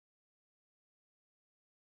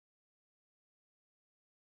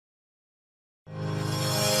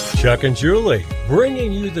Chuck and Julie,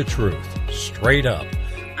 bringing you the truth, straight up.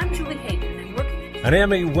 I'm Julie Hayden. I'm working An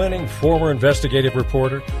Emmy-winning former investigative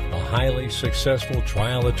reporter, a highly successful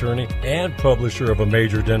trial attorney, and publisher of a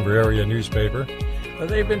major Denver area newspaper.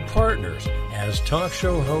 They've been partners as talk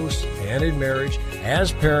show hosts and in marriage,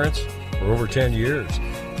 as parents for over 10 years,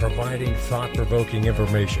 providing thought-provoking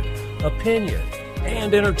information, opinion,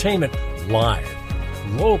 and entertainment live,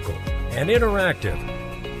 local, and interactive.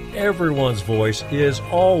 Everyone's voice is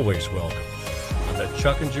always welcome on the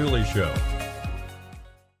Chuck and Julie Show.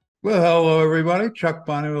 Well, hello, everybody. Chuck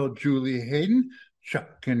Bonneville, Julie Hayden,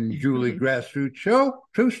 Chuck and Julie Grassroots Show.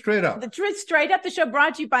 Truth straight up. The truth straight up. The show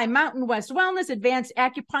brought to you by Mountain West Wellness, Advanced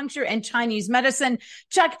Acupuncture, and Chinese Medicine.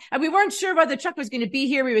 Chuck, we weren't sure whether Chuck was going to be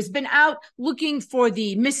here. He was been out looking for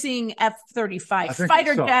the missing F-35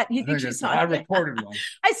 fighter jet. I reported one.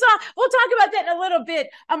 I saw. We'll talk about that in a little bit.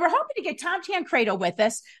 We're hoping to get Tom Tancredo with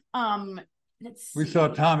us. We saw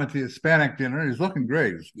Tom at the Hispanic dinner. He's looking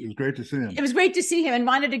great. It was great to see him. It was great to see him and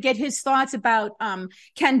wanted to get his thoughts about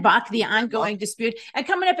Ken Buck, the ongoing dispute. And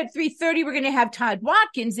coming up at 3:30, we're going to have Todd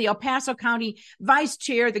Watkins, the El Paso County Vice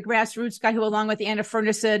Chair, the grassroots guy who, along with Anna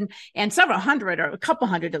Ferguson and several hundred, or a couple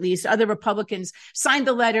hundred at least, other Republicans signed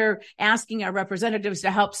the letter asking our representatives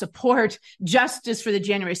to help support justice for the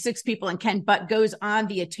January 6 people. And Ken Buck goes on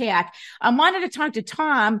the attack. I wanted to talk to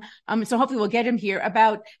Tom, so hopefully we'll get him here,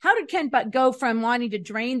 about how did Ken Buck go from wanting to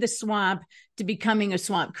drain the swamp to becoming a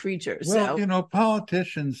swamp creature. Well, you know,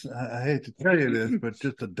 politicians, I hate to tell you this, but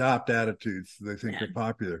just adopt attitudes they think are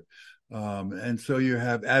popular. And so you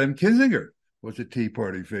have Adam Kinzinger was a Tea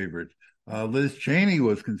Party favorite. Liz Cheney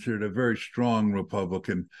was considered a very strong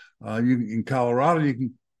Republican. In Colorado, you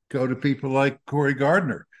can go to people like Cory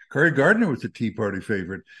Gardner. Cory Gardner was a Tea Party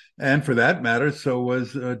favorite. And for that matter, so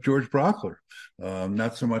was George Brockler.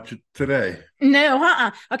 Not so much today.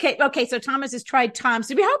 No, Okay. So Thomas has tried Tom.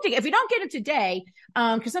 So we hope to, if we don't get him today,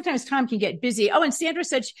 because sometimes Tom can get busy. Oh, and Sandra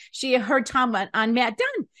said she heard Tom on Matt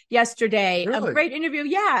Dunn yesterday. Really? A great interview.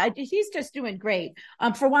 Yeah, he's just doing great.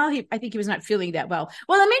 For a while, I think he was not feeling that well.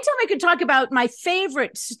 Well, in the meantime, I could talk about my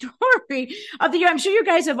favorite story of the year. I'm sure you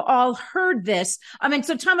guys have all heard this.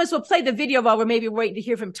 So Thomas will play the video while we're maybe waiting to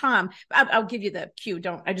hear from Tom. I'll give you the cue.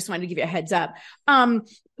 I just wanted to give you a heads up.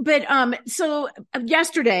 So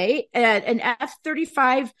yesterday, an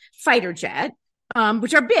F-35 fighter jet,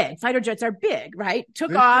 which are big. Fighter jets are big, right?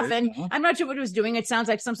 Took off, and I'm not sure what it was doing. It sounds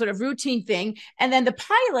like some sort of routine thing. And then the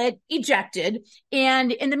pilot ejected.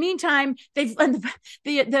 And in the meantime,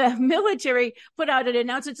 the military put out an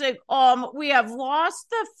announcement saying, we have lost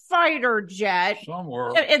the fighter jet.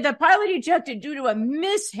 Somewhere. And the pilot ejected due to a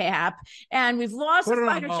mishap, and we've lost the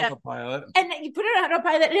fighter jet. Autopilot. And you put it on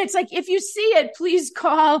autopilot, and it's like, if you see it, please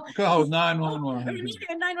call 911. We need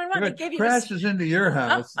a 911. If it crashes into your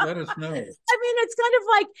house, let us know. It's kind of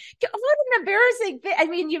like, what an embarrassing thing.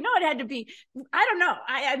 It had to be, I don't know.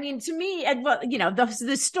 To me, and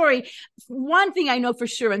this story, one thing I know for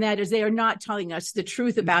sure, and that is they are not telling us the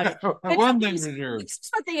truth about it. One thing for sure. It's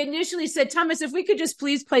what they initially said. Thomas, if we could just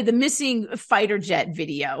please play the missing fighter jet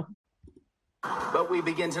video. But we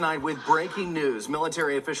begin tonight with breaking news.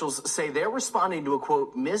 Military officials say they're responding to a,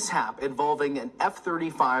 quote, mishap involving an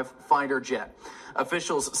F-35 fighter jet.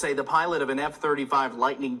 Officials say the pilot of an F-35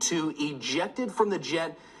 Lightning II ejected from the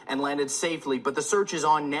jet and landed safely, but the search is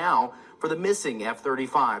on now for the missing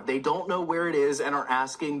F-35. They don't know where it is and are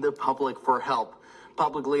asking the public for help.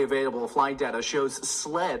 Publicly available flight data shows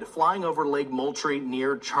SLED flying over Lake Moultrie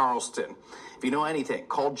near Charleston. If you know anything,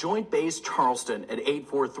 call Joint Base Charleston at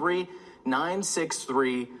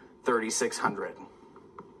 843-963-3600.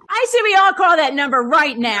 I say we all call that number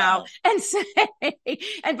right now and say,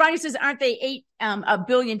 and Bonnie says, aren't they $1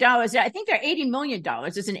 billion? I think they're $80 million.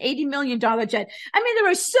 It's an $80 million jet. There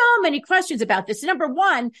were so many questions about this. Number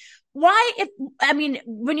one, why,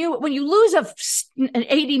 when you lose an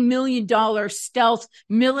 $80 million stealth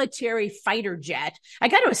military fighter jet, I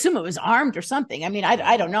got to assume it was armed or something.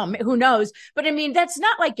 I don't know. Who knows? But that's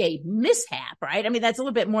not like a mishap, right? That's a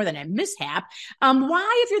little bit more than a mishap.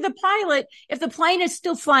 Why, if you're the pilot, if the plane is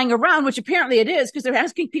still flying around, which apparently it is, because they're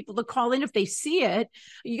asking people to call in if they see it,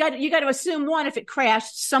 you got to assume, one, if it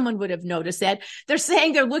crashed, someone would have noticed that. They're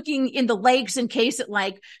saying they're looking in the lakes in case it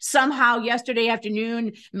somehow yesterday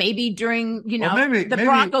afternoon, maybe during, the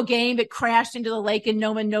Bronco game, it crashed into the lake and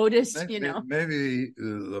no one noticed, Maybe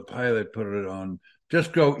the pilot put it on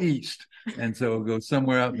just go east. And so it'll go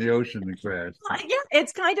somewhere out in the ocean and crash. Yeah,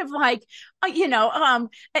 it's kind of like,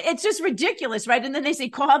 it's just ridiculous, right? And then they say,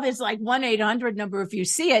 call this like 1-800 number if you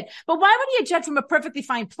see it. But why would he eject from a perfectly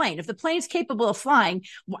fine plane? If the plane's capable of flying,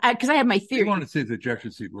 because I have my theory. You want to see if the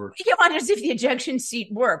ejection seat works. You want to see if the ejection seat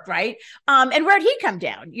worked, right? And where'd he come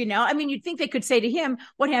down? I mean, you'd think they could say to him,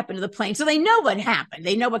 what happened to the plane? So they know what happened.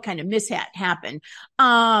 They know what kind of mishap happened.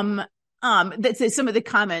 That's some of the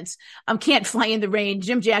comments. Can't fly in the rain.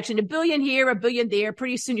 Jim Jackson, $1 billion here, $1 billion there.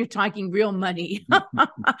 Pretty soon you're talking real money.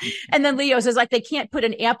 And then Leo says, like, they can't put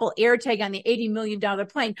an Apple AirTag on the $80 million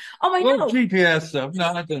plane. Oh, I know. GPS stuff.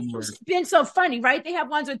 No, that doesn't work. It's been so funny, right? They have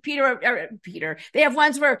ones with Peter. They have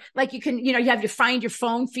ones where, like, you can, you have your find your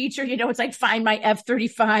phone feature. It's like find my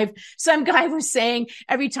F-35. Some guy was saying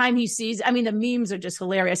every time he sees, I mean, the memes are just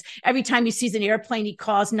hilarious. Every time he sees an airplane, he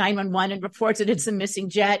calls 911 and reports that it's a missing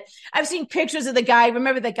jet. I've seen pictures of the guy.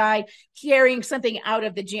 Remember the guy carrying something out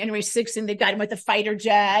of the January 6th and they've got him with the fighter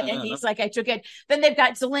jet. And he's like, I took it. Then they've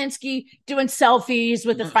got Zelensky doing selfies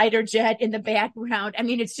with the fighter jet in the background. I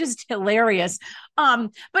mean, it's just hilarious.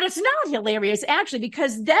 But it's not hilarious, actually,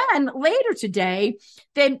 because then later today,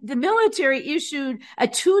 the military issued a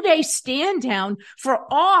 2-day stand down for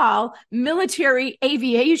all military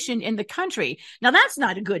aviation in the country. Now, that's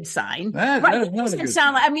not a good sign. Right? It doesn't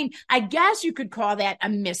sound like, I mean, I guess you could call that a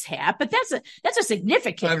mishap, but that's a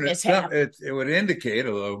significant mishap. It would indicate,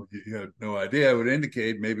 although you had no idea, it would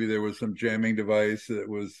indicate maybe there was some jamming device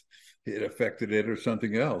it affected it or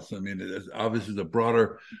something else. I mean, it's obviously a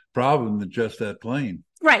broader problem than just that plane.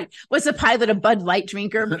 Right. Was the pilot a Bud Light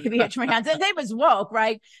drinker? Maybe they was woke,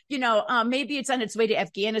 right? Maybe it's on its way to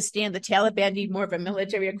Afghanistan. The Taliban need more of a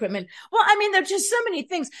military equipment. Well, I mean, there's just so many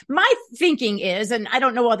things. My thinking is, and I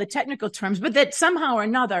don't know all the technical terms, but that somehow or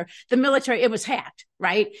another, the military, it was hacked,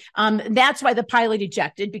 right? That's why the pilot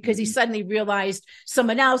ejected, because he suddenly realized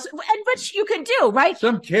someone else, and which you can do, right?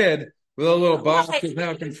 Some kid with a little box is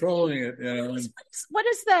now controlling it. What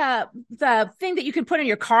is the thing that you can put in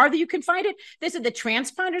your car that you can find it? They said the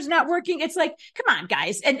transponder's not working. It's like, come on,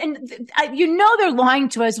 guys. And they're lying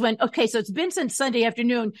to us when, okay, so it's been since Sunday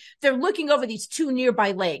afternoon. They're looking over these 2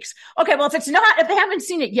 nearby lakes. Okay, well, if they haven't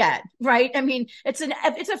seen it yet, right? I mean, it's a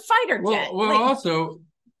fighter jet. Well, also,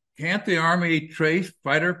 can't the Army trace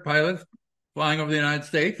fighter pilots flying over the United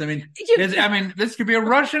States? I mean, this could be a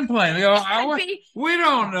Russian plane. We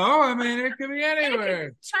don't know. I mean, it could be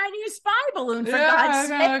anywhere. Chinese spy balloon, for God's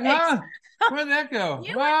sake. Where'd that go?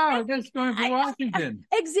 Wow, that's going for Washington.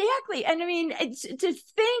 Exactly. And I mean, it's to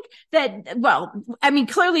think that, well, I mean,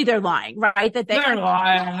 clearly they're lying, right? That they're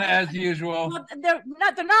lying as usual. Well,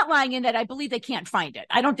 they're not lying in that I believe they can't find it.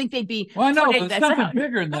 I don't think they'd be. Well, I know, but it's something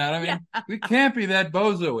bigger than that. I mean, we can't be that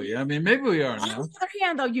bozo-y. I mean, maybe we are now. On the other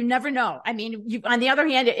hand, though, you never know. I mean, on the other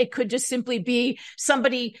hand, it could just simply be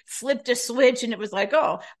somebody flipped a switch and it was like,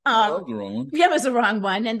 that was the wrong one. Yeah, it was the wrong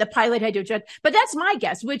one. And the pilot had to adjust. But that's my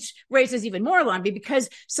guess, which raises even more alarm me, because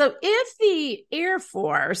so if the Air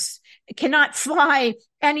Force cannot fly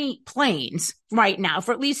any planes right now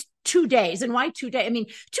for at least 2 days, and why 2 days? I mean,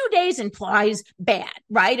 2 days implies bad,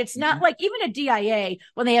 right? It's not like even a DIA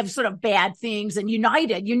when they have sort of bad things, and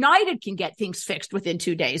United can get things fixed within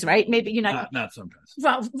 2 days, right? Maybe United. Not sometimes.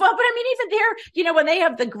 Well, but I mean, even there, when they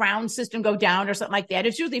have the ground system go down or something like that,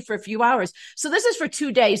 it's usually for a few hours. So this is for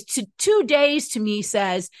 2 days. 2 days to me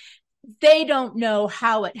says they don't know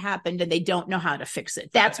how it happened and they don't know how to fix it.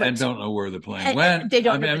 That's what. And don't know where the plane went. They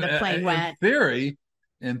don't know where the plane went.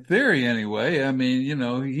 In theory, anyway. I mean,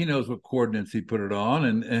 he knows what coordinates he put it on,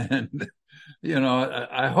 and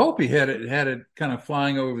I hope he had it kind of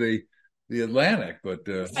flying over the Atlantic, but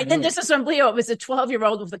and then this is from Leo. It was a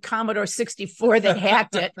 12-year-old with a Commodore 64 that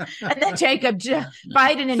hacked it, and then Jacob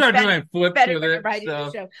Biden and the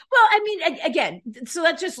show. Well, I mean, again, so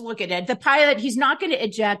let's just look at it. The pilot, he's not going to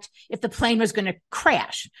eject if the plane was going to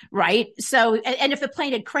crash, right? So, and if the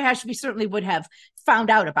plane had crashed, we certainly would have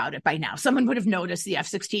found out about it by now. Someone would have noticed the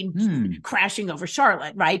F-16 crashing over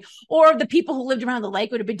Charlotte, right? Or the people who lived around the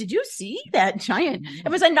lake would have been, did you see that giant? It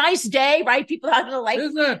was a nice day, right? People out on the lake.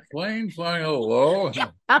 Isn't that plane flying a little low? For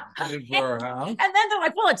our house? And then they're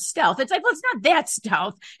like, well, it's stealth. It's like, well, it's not that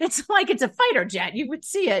stealth. It's like it's a fighter jet. You would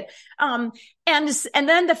see it. And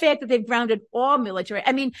then the fact that they've grounded all military.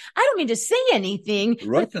 I mean, I don't mean to say anything. The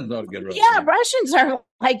Russians ought to get arrested. Yeah, Russians are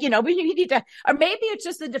like, we need to, or maybe it's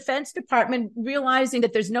just the Defense Department realizing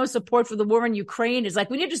that there's no support for the war in Ukraine is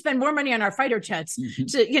like, we need to spend more money on our fighter jets.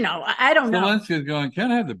 I don't know. Zelensky's going,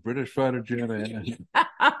 can I have the British fighter jet?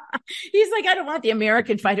 He's like, I don't want the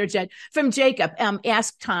American fighter jet. From Jacob,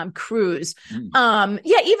 ask Tom Cruise.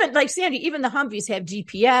 Even like Sandy, even the Humvees have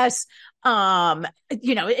GPS.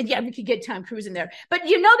 We could get Tom Cruise in there, but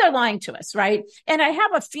they're lying to us, right? And I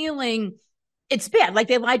have a feeling it's bad. Like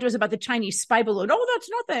they lied to us about the Chinese spy balloon. Oh, that's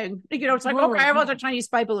nothing. It's like, okay, I want a Chinese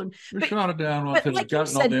spy balloon. We shot it down once and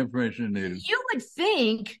gotten all the information needed. You would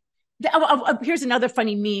think. Here's another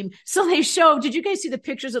funny meme. So they did you guys see the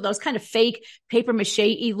pictures of those kind of fake paper mache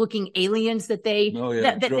looking aliens that they,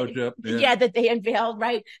 that they unveiled,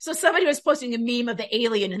 right? So somebody was posting a meme of the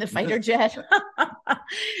alien in the fighter jet.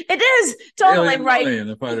 It is totally alien right. In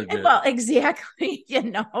the fighter jet. Well, exactly,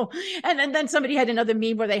 and then somebody had another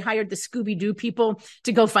meme where they hired the Scooby-Doo people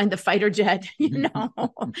to go find the fighter jet, And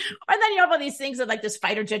then you have all these things of like this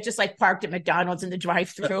fighter jet just like parked at McDonald's in the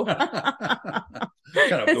drive-thru.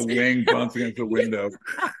 Kind of the wing bumps against the window.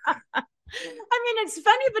 It's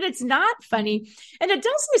funny, but it's not funny. And it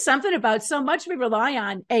tells me something about so much we rely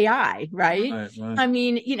on AI, right?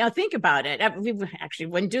 Right. Think about it. We actually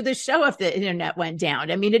wouldn't do this show if the internet went down.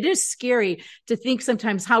 It is scary to think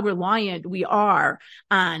sometimes how reliant we are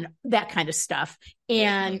on that kind of stuff.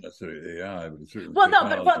 And not necessarily AI,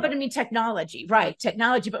 but technology, right?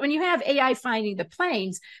 Technology. But when you have AI flying the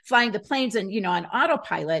planes and, on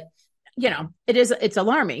autopilot, it's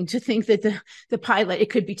alarming to think that the pilot, it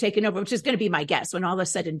could be taken over, which is going to be my guess when all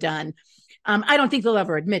is said and done. I don't think they'll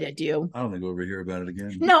ever admit it, do you? I don't think we'll ever hear about it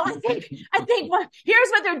again. No, I think here's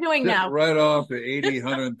what they're doing now. Right off the 80,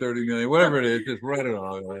 130 million, whatever it is, just write it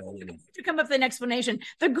off. To come up with an explanation.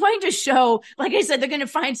 They're going to show, like I said, they're going to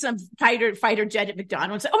find some fighter jet at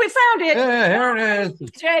McDonald's. Oh, we found it. Yeah, here it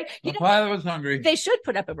is. Right. The pilot was hungry. They should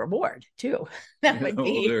put up a reward too. That would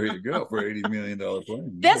be. There you go, for $80 million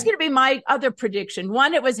plane. That's going to be my other prediction.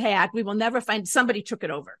 One, it was hacked. We will never find, somebody took it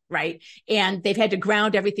over, right? And they've had to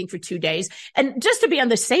ground everything for 2 days. And just to be on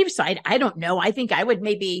the safe side, I don't know. I think I would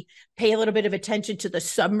maybe pay a little bit of attention to the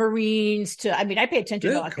submarines. I pay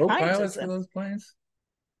attention to all kinds of those planes.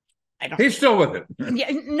 He's still with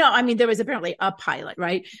it. There was apparently a pilot,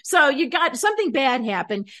 right? So you got something bad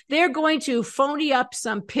happened. They're going to phony up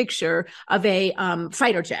some picture of a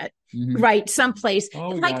fighter jet. Mm-hmm. Right, someplace a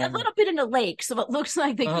little bit in the lake, so it looks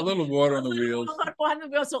like a little water on the wheels. A little water on the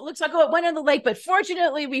wheels, so it looks like it went in the lake. But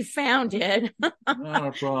fortunately, we found it. Not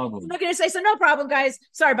a problem. I'm not going to say so. No problem, guys.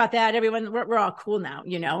 Sorry about that, everyone. We're all cool now,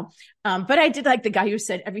 But I did like the guy who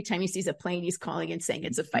said every time he sees a plane, he's calling and saying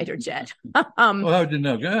it's a fighter jet. How'd you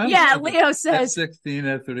know? Leo says F-16,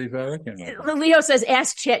 F-35. Leo says,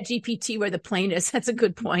 ask ChatGPT where the plane is. That's a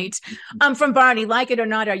good point. From Barney, like it or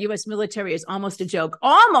not, our U.S. military is almost a joke.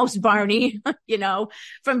 Almost, Barney.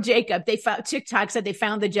 From Jacob, TikTok said they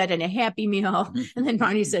found the jet in a Happy Meal, and then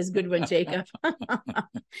Barney says, "Good one, Jacob."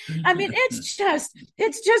 It's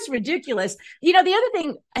just ridiculous. The other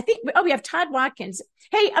thing, I think, we have Todd Watkins.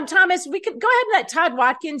 Hey, Thomas, we can go ahead and let Todd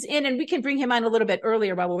Watkins in, and we can bring him on a little bit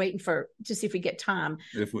earlier while we're waiting to see if we get Tom.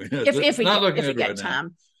 If we get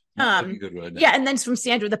Tom. And then from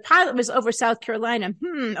Sandra, the pilot was over South Carolina,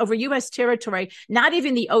 over U.S. territory, not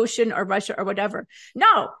even the ocean or Russia or whatever.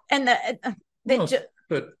 No, and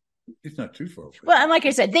but it's not too far away. Well, and like I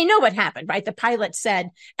said, they know what happened, right? The pilot said,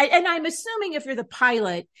 and I'm assuming if you're the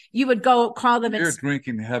pilot, you would go call them. You're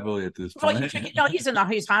drinking heavily at this point.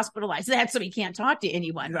 He's hospitalized. That's so he can't talk to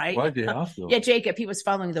anyone, right? Why'd you hospital? Yeah, Jacob, he was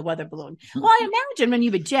following the weather balloon. Well, I imagine when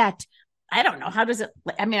you eject, I don't know. How does it?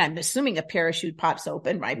 I'm assuming a parachute pops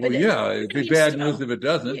open, right? But it'd be bad news if it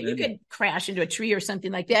doesn't. You could crash into a tree or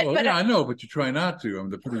something like that. I know, but you try not to.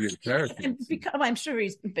 The pretty parachute. I'm sure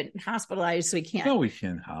he's been hospitalized, so he can't. No, he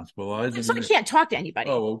can't hospitalize. So he can't talk to anybody.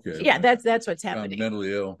 Oh, okay. Yeah, that's what's happening.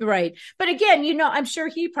 Mentally ill, right? But again, I'm sure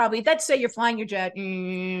he probably. Let's say you're flying your jet,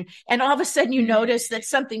 and all of a sudden you notice that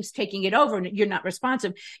something's taking it over, and you're not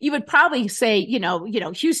responsive. You would probably say,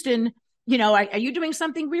 Houston. Are you doing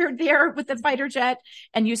something weird there with the fighter jet?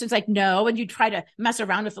 And Houston's like, no. And you try to mess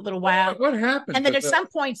around with it a little while. What happens? And then at some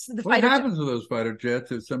points, what happens to those fighter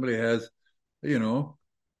jets if somebody has,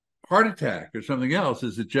 heart attack or something else?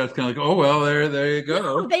 Is it just kind of like, oh, well, there you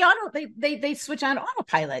go? No, they switch on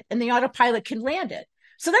autopilot, and the autopilot can land it.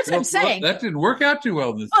 So that's what I'm saying. That didn't work out too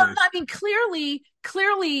well in this case.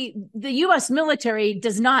 Clearly, the U.S. military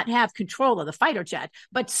does not have control of the fighter jet,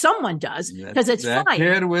 but someone does because it's fine. That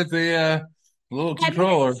kid with the little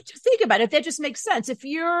controller. Think about it. That just makes sense. If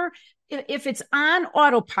you're if it's on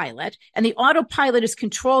autopilot and the autopilot is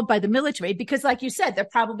controlled by the military, because like you said, there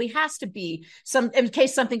probably has to be some in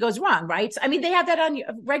case something goes wrong, right? I mean, they have that on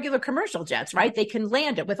regular commercial jets, right? They can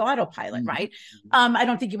land it with autopilot, right? I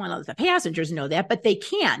don't think you want to let the passengers know that, but they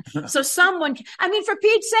can. So someone, I mean, for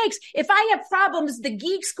Pete's sakes, if I have problems, the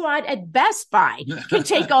Geek Squad at Best Buy can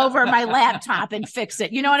take over my laptop and fix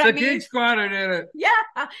it. You know what I mean? The Geek Squad did it. Yeah.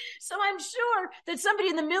 So I'm sure that somebody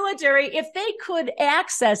in the military, if they could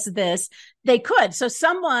access this, they could. So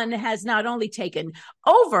someone has not only taken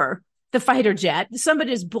over the fighter jet,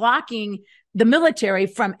 somebody is blocking the military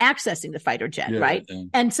from accessing the fighter jet, right? Yeah.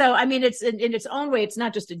 And so, I mean, it's in its own way, it's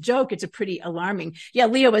not just a joke. It's a pretty alarming. Yeah,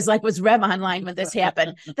 Leo was Rev online when this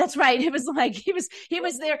happened. That's right. It was like he was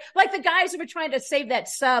there, like the guys who were trying to save that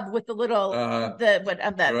sub with the little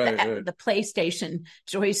the PlayStation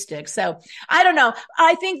joystick. So I don't know.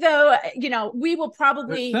 I think though, we will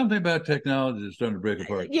probably There's something about technology that's starting to break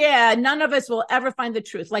apart. Yeah, none of us will ever find the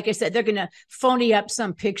truth. Like I said, they're going to phony up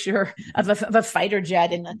some picture of a fighter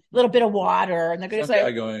jet in a little bit of water. And they're going to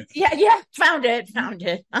say, yeah, found it.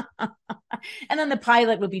 And then the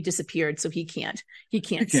pilot will be disappeared. So he can't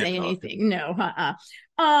say anything. No. Be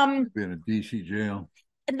in a DC jail.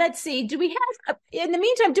 And let's see. Do we have, in the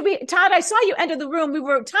meantime, Todd, I saw you enter the room.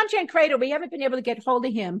 Tom Chancredo, we haven't been able to get hold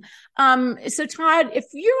of him. So Todd, if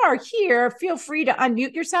you are here, feel free to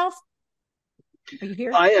unmute yourself. Are you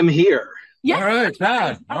here? I am here. Yeah. All right,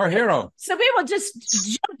 Todd, our hero. So we will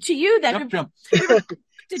just jump to you then. Jump.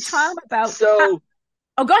 To talk about. Go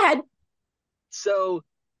ahead. So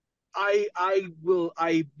I will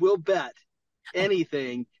bet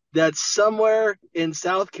anything that somewhere in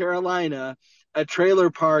South Carolina, a trailer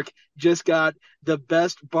park just got the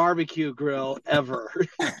best barbecue grill ever.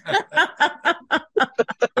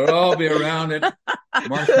 They'll all be around it.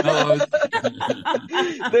 Marshmallows.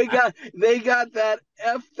 They got that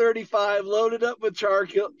F-35 loaded up with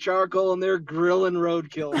charcoal, and they're grilling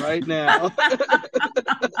roadkill right now. Well,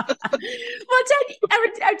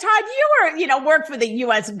 Todd, you worked for the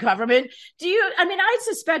U.S. government. I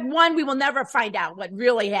suspect, one, we will never find out what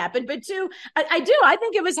really happened, but two, I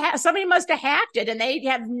think it was somebody must have hacked it, and they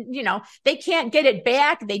have, they can't get it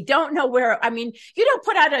back. They don't know where. You don't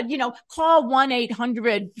put out call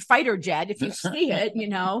 1-800 fighter jet if you see it,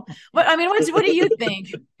 what do you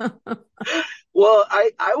think? Well,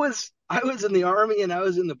 I was in the Army and I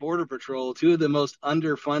was in the Border Patrol, two of the most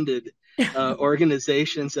underfunded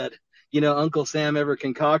organizations that, Uncle Sam ever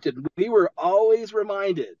concocted. We were always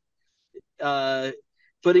reminded,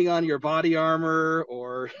 putting on your body armor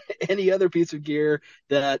or any other piece of gear,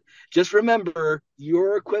 that just remember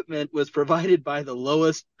your equipment was provided by the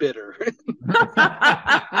lowest bidder.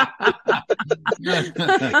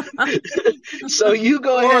 So you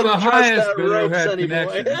go ahead and trust that ropes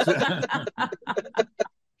anyway.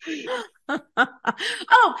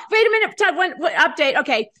 Oh, wait a minute, Todd, one update.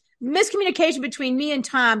 Okay. Miscommunication between me and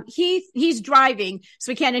Tom. He's driving,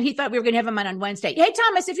 so we can't, and he thought we were going to have him on Wednesday. Hey,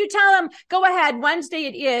 Thomas, if you tell him, go ahead, Wednesday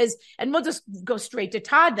it is, and we'll just go straight to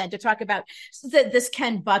Todd then to talk about this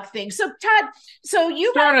Ken Buck thing. So Todd,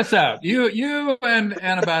 you start us out. You and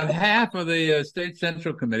about half of the State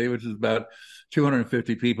Central Committee, which is about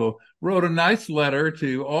 250 people, wrote a nice letter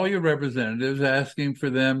to all your representatives asking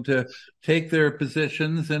for them to take their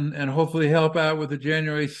positions and hopefully help out with the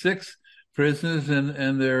January 6th prisoners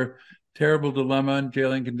and their terrible dilemma and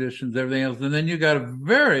jailing conditions, everything else. And then you got a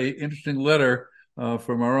very interesting letter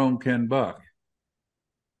from our own Ken Buck.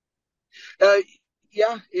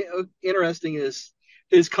 Interesting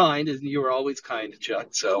is kind, and you were always kind, Chuck.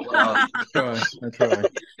 So that's right.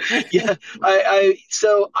 Yeah,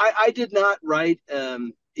 I did not write.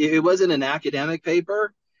 It wasn't an academic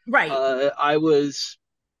paper, right? I was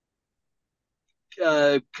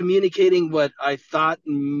communicating what I thought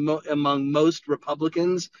among most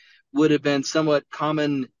Republicans would have been somewhat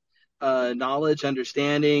common knowledge,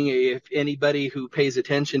 understanding. If anybody who pays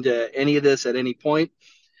attention to any of this at any point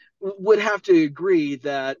would have to agree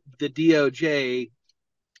that the DOJ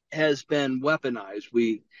has been weaponized.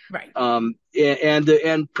 Right.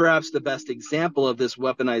 And perhaps the best example of this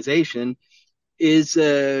weaponization is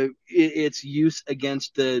its use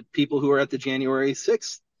against the people who are at the January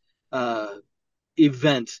 6th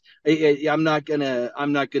event. I'm not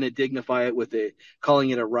gonna dignify it with calling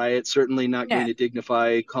it a riot. Certainly not going to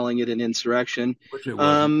dignify calling it an insurrection. Which it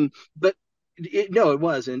wasn't. But no, it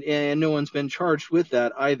wasn't, and no one's been charged with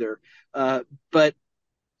that either. But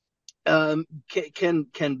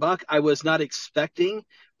Ken Buck, I was not expecting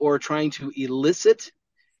or trying to elicit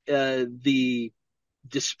the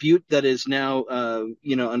dispute that is now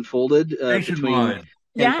unfolded between nationwide.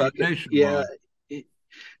 Ken Buck. Nationwide.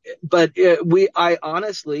 But I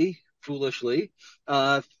honestly foolishly,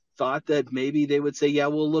 thought that maybe they would say, yeah,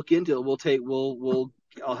 we'll look into it.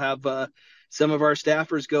 I'll have some of our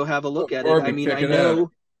staffers go have a look at it. I mean, I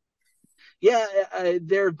know, yeah,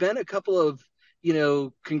 there have been a couple of,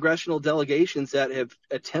 congressional delegations that have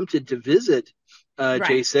attempted to visit Right.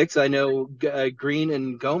 J6. I know Green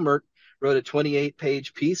and Gomert wrote a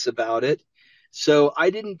 28-page piece about it. So I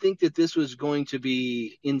didn't think that this was going to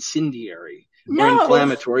be incendiary or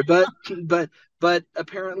inflammatory, but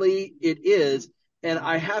apparently it is. And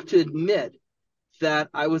I have to admit that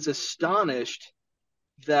I was astonished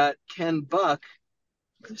that Ken Buck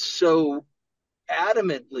so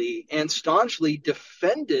adamantly and staunchly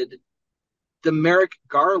defended the Merrick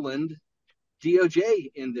Garland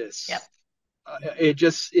DOJ in this. Yep.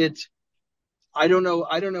 I don't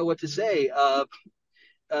know what to say.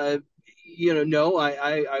 No,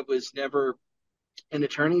 I was never an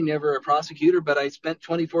attorney, never a prosecutor, but I spent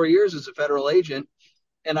 24 years as a federal agent.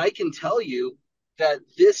 And I can tell you that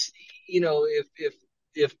this,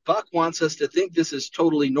 if Buck wants us to think this is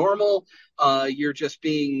totally normal, you're just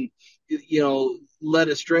being, led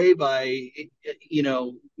astray by,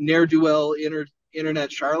 ne'er-do-well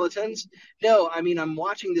internet charlatans. No, I mean, I'm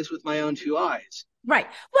watching this with my own two eyes. Right.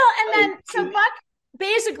 Well, and then so Buck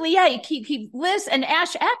basically, yeah, he lists, and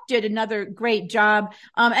Ash Eck did another great job.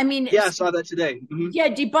 I saw that today. Mm-hmm. Yeah,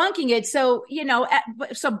 debunking it. So,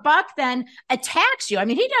 so Buck then attacks you. I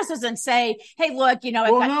mean, he doesn't say, hey, look,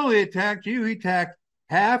 Well, not only attacked you, he attacked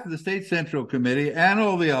half of the State Central Committee and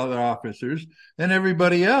all the other officers and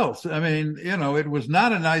everybody else. I mean, it was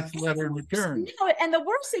not a nice letter in return. No, and the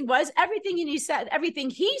worst thing was everything he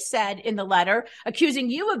said in the letter, accusing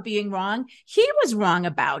you of being wrong, he was wrong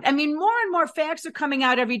about. I mean, more and more facts are coming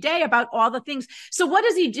out every day about all the things. So what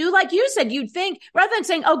does he do? Like you said, you'd think, rather than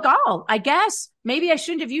saying, oh, gall, I guess maybe I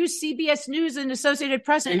shouldn't have used CBS News and Associated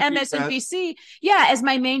Press and MSNBC, as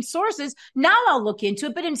my main sources. Now I'll look into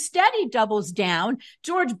it. But instead, he doubles down.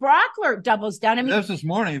 George Brockler doubles down. I mean, that's this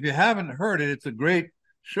morning. If you haven't heard it, it's a great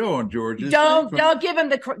show on George's. Don't give him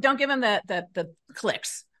the clicks. Give him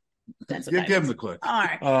the clicks. All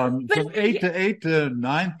right. From 8 to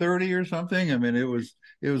 9:30 or something. I mean, it was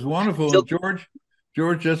wonderful. George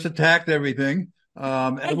just attacked everything.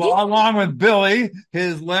 Along with Billy,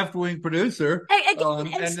 his left-wing producer,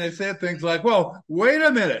 and they said things like, "Well, wait a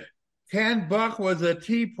minute, Ken Buck was a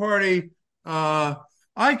Tea Party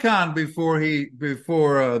icon before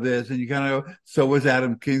this," and you kind of so was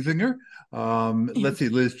Adam Kinzinger. Let's see,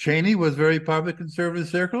 Liz Cheney was very popular in conservative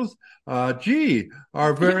circles.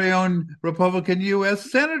 Our very own Republican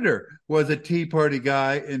U.S. Senator was a Tea Party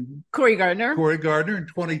guy in Cory Gardner in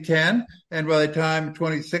 2010. And by the time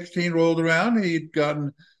 2016 rolled around, he'd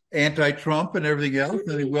gotten anti-Trump and everything else,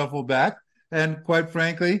 and he waffled back. And quite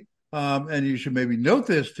frankly, and you should maybe note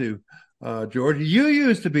this too, George, you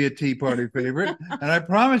used to be a Tea Party favorite, and I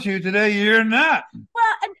promise you today you're not.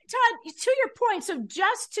 Well, and Todd, to your point, so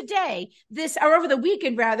just today, over the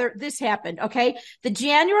weekend rather, this happened, okay? The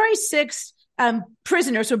January 6th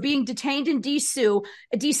prisoners who are being detained in DC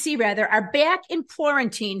rather, are back in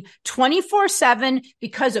quarantine 24/7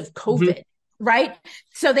 because of COVID. Mm-hmm. Right.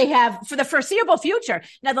 So they have for the foreseeable future.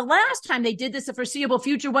 Now, the last time they did this, the foreseeable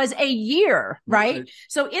future was a year. Right.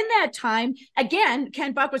 So in that time, again,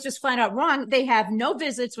 Ken Buck was just flat out wrong. They have no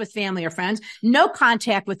visits with family or friends, no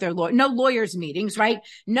contact with their lawyer, no lawyers meetings, right?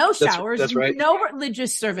 No showers, that's right. No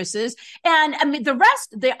religious services. And I mean, the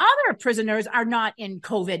other prisoners are not in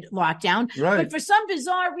COVID lockdown, right. But for some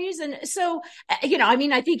bizarre reason. So,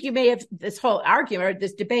 I think you may have this whole argument or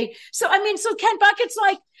this debate. So, Ken Buck, it's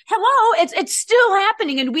like, hello, it's still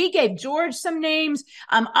happening. And we gave George some names.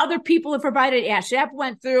 Other people have provided. Ash Epp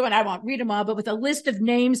went through, and I won't read them all, but with a list of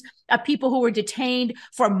names of people who were detained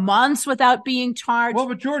for months without being charged. Well,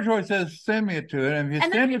 but George always says, send me to it. And if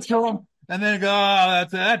you send it to him, and then go, oh,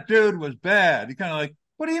 that dude was bad. You're kind of like,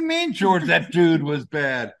 what do you mean, George, that dude was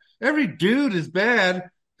bad? Every dude is bad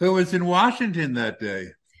who was in Washington that day.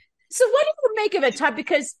 So what do you make of it, Todd?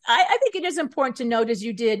 Because I think it is important to note, as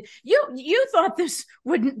you did, you thought this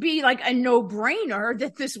wouldn't be like a no-brainer,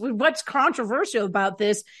 that what's controversial about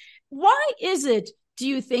this? Why is it, do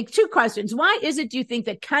you think, two questions. Why is it, do you think,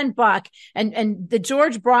 that Ken Buck and the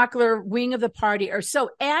George Brockler wing of the party are so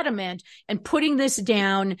adamant and putting this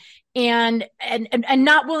down and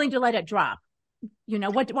not willing to let it drop?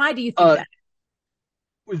 Why do you think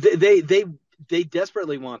that? They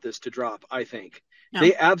desperately want this to drop, I think. No.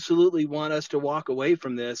 They absolutely want us to walk away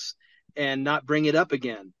from this and not bring it up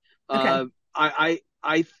again. Okay.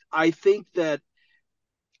 I think that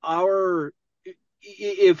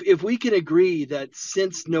if we can agree that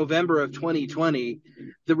since November of 2020,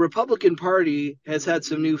 the Republican Party has had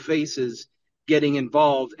some new faces getting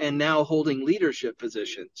involved and now holding leadership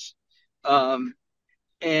positions.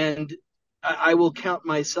 And I will count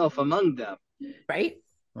myself among them. Right.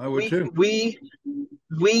 I would too.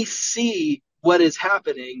 We see what is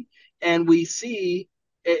happening, and we see,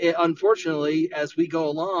 unfortunately, as we go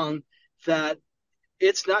along, that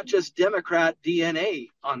it's not just Democrat DNA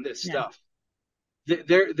on this stuff.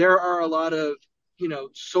 There are a lot of,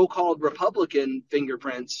 so-called Republican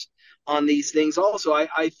fingerprints on these things also.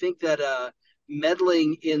 I think that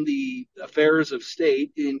meddling in the affairs of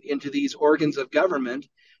state into these organs of government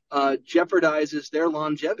jeopardizes their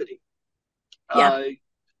longevity. Yeah.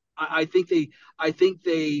 I think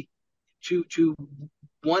they to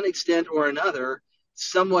one extent or another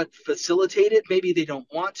somewhat facilitate it. Maybe they don't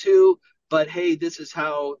want to, but hey, this is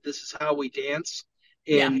how we dance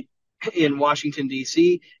in Washington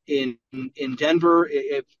D.C., in Denver.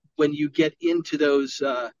 When you get into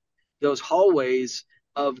those hallways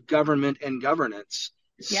of government and governance,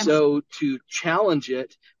 so to challenge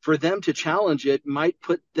it, for them to challenge it, might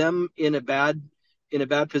put them in a bad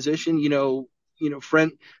position.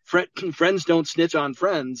 Friends don't snitch on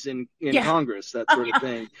friends in Congress, that sort of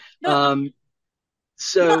thing.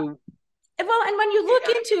 Well, and when you look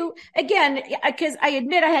into, again, because I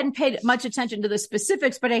admit I hadn't paid much attention to the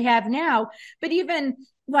specifics, but I have now. But even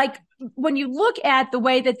like when you look at the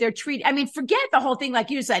way that they're treated, I mean, forget the whole thing, like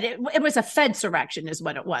you said, it was a Fed-surrection is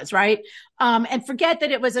what it was, right? And forget that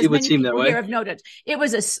it was, as many people here have noted, it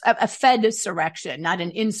was a Fed-surrection, not an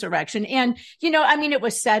insurrection. And, I mean, it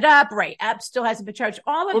was set up. Ray Epps still hasn't been charged.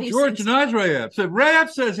 All of these George things. denies Ray Epps. Ray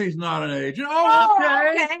Epps says he's not an agent.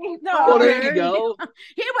 Oh, okay. No, well, there you go.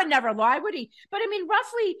 He would never lie, would he? But I mean,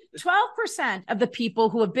 roughly 12% of the people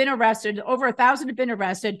who have been arrested, over 1,000 have been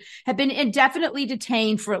arrested, have been indefinitely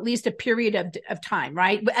detained for at least a period of time,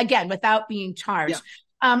 right? Again, without being charged.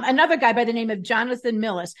 Another guy by the name of Jonathan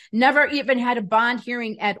Millis never even had a bond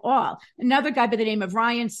hearing at all. Another guy by the name of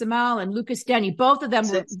Ryan Samel and Lucas Denny, both of them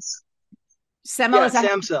were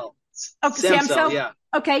Samsel. Okay, Samsel. Yeah.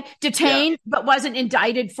 Okay, detained, but wasn't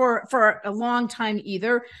indicted for a long time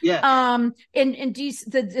either. Yeah. In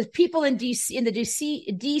DC, the people in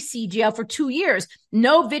DC jail for 2 years,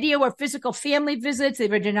 no video or physical family visits. They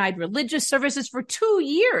were denied religious services for 2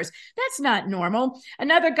 years. That's not normal.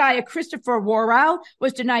 Another guy, Christopher Worrell,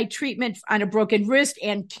 was denied treatment on a broken wrist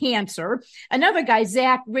and cancer. Another guy,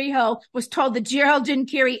 Zach Rehel, was told the jail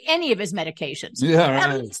didn't carry any of his medications. Yeah, right.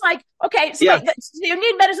 And it's like, okay, so like, you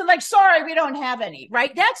need medicine. Like, sorry, we don't have any. Right.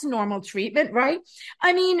 That's normal treatment, right?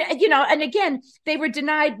 I mean, and again, they were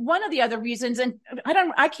denied one of the other reasons. And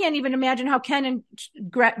I can't even imagine how Ken and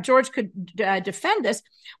George could defend this.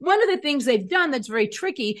 One of the things they've done that's very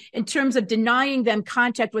tricky in terms of denying them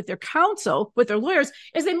contact with their counsel, with their lawyers,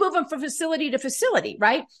 is they move them from facility to facility,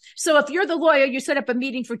 right? So if you're the lawyer, you set up a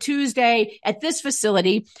meeting for Tuesday at this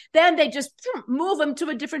facility, then they just move them to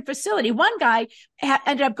a different facility. One guy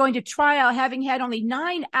ended up going to trial having had only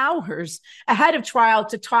 9 hours ahead of trial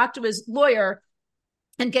to talk to his lawyer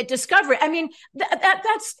and get discovery. I mean,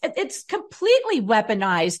 it's completely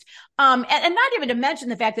weaponized. And not even to mention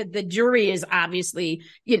the fact that the jury is obviously,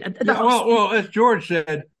 well, as George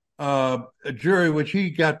said, a jury which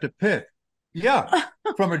he got to pick. Yeah.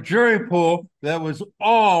 From a jury pool that was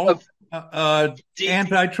all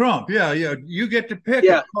anti-Trump. Yeah. You get to pick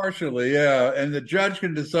it partially. Yeah. And the judge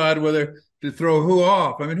can decide whether to throw who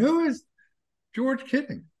off. I mean, who is George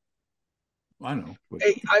kidding? I know.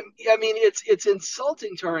 I mean, it's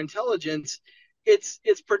insulting to our intelligence. It's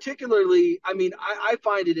particularly, I mean, I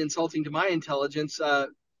find it insulting to my intelligence.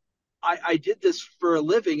 I did this for a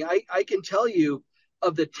living. I can tell you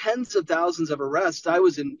of the tens of thousands of arrests I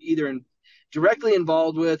was directly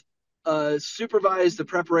involved with, supervised the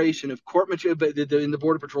preparation of court material. But in the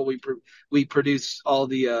Border Patrol, we produce all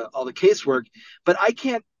the casework. But I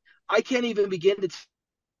can't even begin to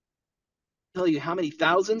tell you how many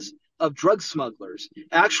thousands of drug smugglers,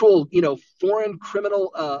 actual, foreign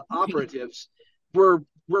criminal operatives were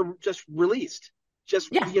just released.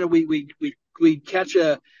 We catch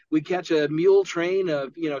a mule train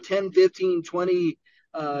of, 10, 15, 20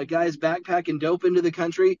 guys backpacking dope into the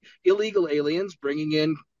country, illegal aliens bringing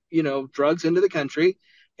in, drugs into the country.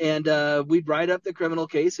 And we'd write up the criminal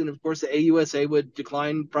case. And of course, the AUSA would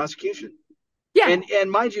decline prosecution. Yeah. And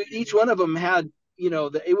mind you, each one of them had,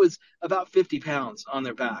 it was about 50 pounds on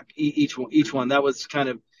their back, each one. That was kind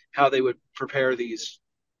of how they would prepare these.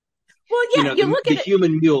 Well, yeah, the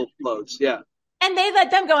human mule loads. Yeah. And they let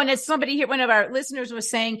them go. And as somebody here, one of our listeners was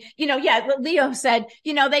saying, Leo said,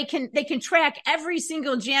 they can track every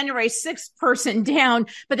single January 6th person down,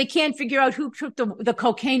 but they can't figure out who took the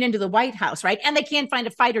cocaine into the White House, right? And they can't find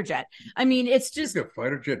a fighter jet. I mean, it's just a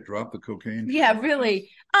fighter jet dropped the cocaine. Yeah, really.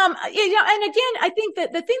 And again, I think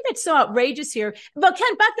that the thing that's so outrageous here, well,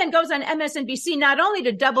 Ken Buck then goes on MSNBC not only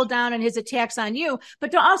to double down on his attacks on you, but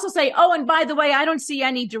to also say, oh, and by the way, I don't see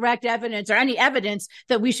any direct evidence or any evidence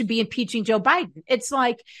that we should be impeaching Joe Biden. It's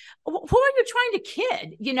like, who are you trying to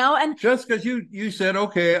kid? And just because you said,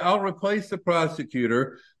 okay, I'll replace the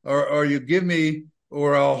prosecutor, or you give me,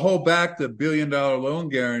 or I'll hold back the $1 billion loan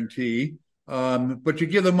guarantee, but you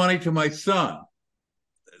give the money to my son.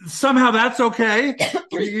 Somehow that's okay.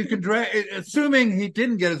 You can assuming he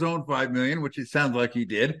didn't get his own $5 million, which it sounds like he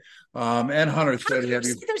did. And Hunter said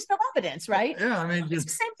there's no evidence, right? Yeah, I mean, it's the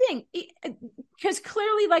same thing. Because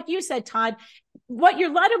clearly, like you said, Todd, what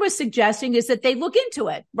your letter was suggesting is that they look into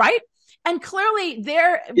it, right? And clearly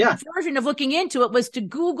their version of looking into it was to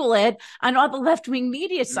Google it on all the left-wing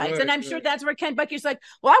media sites. Right, and I'm sure that's where Ken Bucky's like,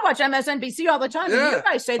 well, I watch MSNBC all the time. And you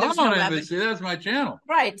guys say there's no evidence. That's my channel.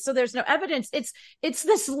 Right. So there's no evidence. It's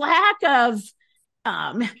this lack of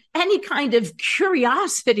any kind of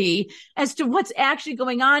curiosity as to what's actually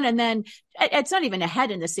going on. And then it's not even a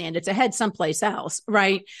head in the sand. It's a head someplace else,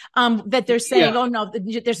 right? That they're saying, oh, no,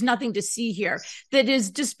 there's nothing to see here. That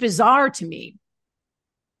is just bizarre to me.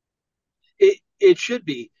 It should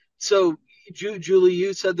be. So, Julie,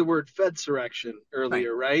 you said the word Fedsurrection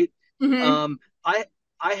earlier, right? Mm-hmm. I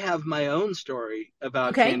have my own story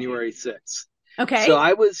about January 6th. Okay. So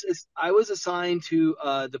I was assigned to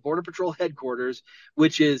the Border Patrol headquarters,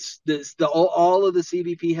 which is all of the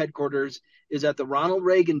CBP headquarters is at the Ronald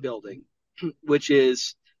Reagan Building, which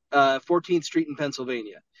is 14th Street in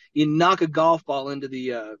Pennsylvania. You knock a golf ball into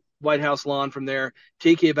the White House lawn from there,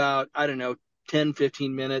 take you about 10,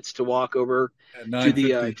 15 minutes to walk over to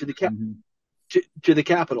the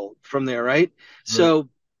Capitol from there, right? So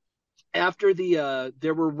after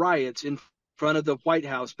there were riots in front of the White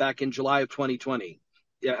House back in July of 2020.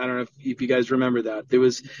 Yeah, I don't know if you guys remember that.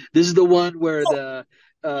 This is the one where the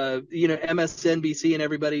MSNBC and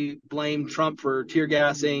everybody blamed Trump for tear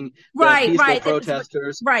gassing the peaceful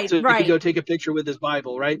protesters. Right. So he could go take a picture with his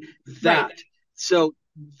Bible, right? So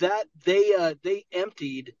that they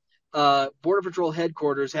emptied Border Patrol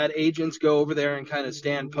headquarters, had agents go over there and kind of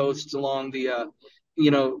stand posts along the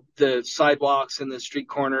sidewalks and the street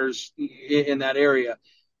corners in that area.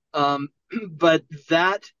 But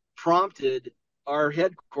that prompted our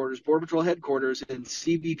headquarters, Border Patrol headquarters, and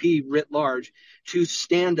CBP writ large to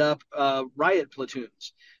stand up riot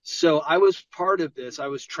platoons. So I was part of this. I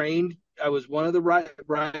was trained. I was one of the riot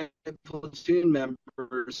platoon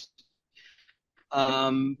members.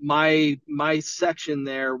 My section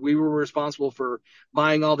there, we were responsible for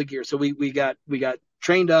buying all the gear. So we got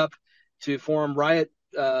trained up to form riot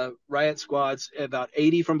squads, about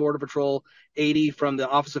 80 from Border Patrol, 80 from the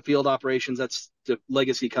Office of Field Operations. That's the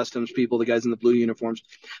legacy customs people, the guys in the blue uniforms.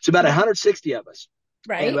 So about 160 of us.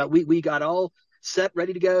 Right. And we got all set,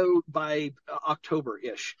 ready to go by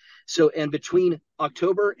October-ish. So, and between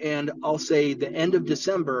October and I'll say the end of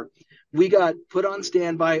December, we got put on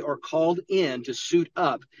standby or called in to suit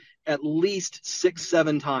up at least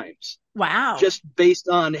 6-7 times. Wow. Just based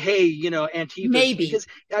on, hey, Antifa. Maybe. Because,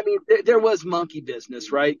 I mean, there was monkey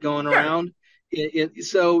business, right, going around.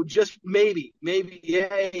 So just maybe,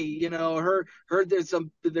 hey, heard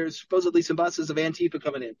there's supposedly some buses of Antifa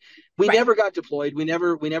coming in. We never got deployed. We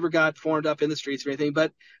never got formed up in the streets or anything.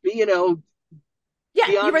 But, you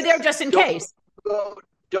were there just in case.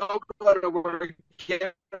 Don't go to work.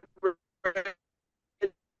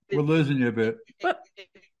 We're losing you a bit.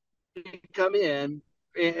 Come in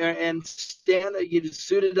and stand,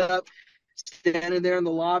 suited up, standing there in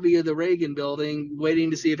the lobby of the Reagan Building,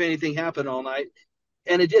 waiting to see if anything happened all night,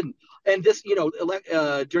 and it didn't. And this,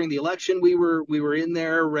 during the election, we were in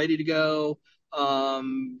there ready to go.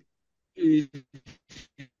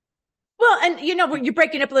 Well, and you're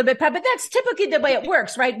breaking up a little bit, but that's typically the way it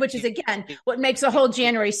works, right? Which is, again, what makes the whole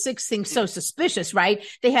January 6th thing so suspicious, right?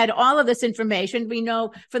 They had all of this information. We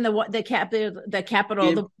know from the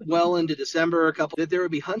Capitol. Well into December, that there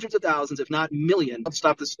would be hundreds of thousands, if not millions, to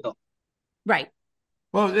stop this bill. Right.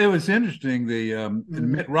 Well, it was interesting.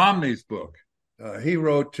 In Mitt Romney's book, he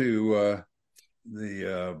wrote to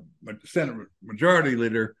the Senate Majority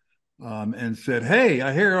Leader, and said, hey,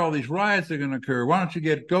 I hear all these riots are going to occur. Why don't you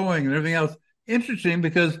get going and everything else? Interesting,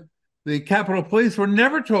 because the Capitol Police were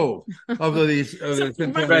never told of these.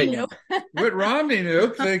 Mitt Romney knew,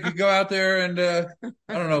 because they could go out there and,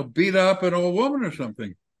 beat up an old woman or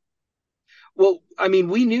something. Well, I mean,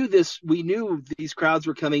 we knew this. We knew these crowds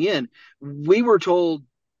were coming in. We were told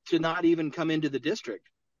to not even come into the district.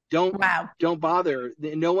 Wow. Don't bother.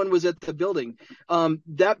 No one was at the building.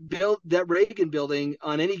 That Reagan building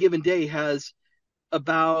on any given day has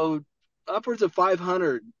about upwards of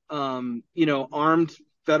 500, armed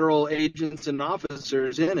federal agents and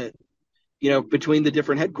officers in it. Between the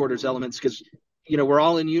different headquarters elements, because we're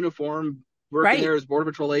all in uniform, working there as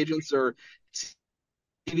Border Patrol agents or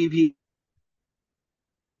CBP.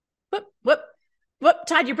 Whoop,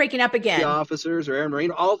 Todd, you're breaking up again. Officers or Air and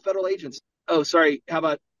Marine, all federal agents. Oh, sorry. How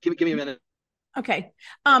about give me a minute? Okay.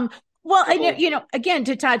 Well, again,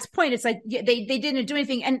 to Todd's point, it's like they didn't do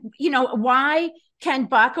anything. And, why Ken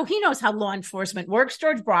Buck? Oh, he knows how law enforcement works.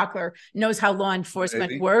 George Brockler knows how law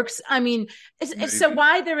enforcement works. I mean, so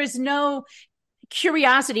why there is no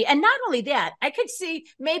curiosity? And not only that, I could see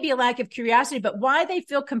maybe a lack of curiosity, but why they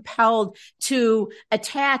feel compelled to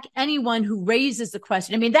attack anyone who raises the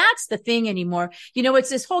question. I mean, that's the thing anymore. It's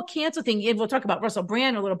this whole cancel thing. We'll talk about Russell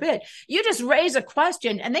Brand a little bit. You just raise a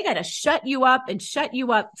question and they got to shut you up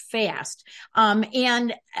fast.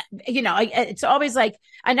 It's always like,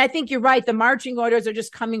 and I think you're right. The marching orders are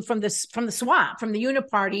just coming from the swamp, from the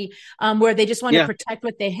uniparty, where they just want to protect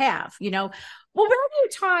what they have, Well, where do you,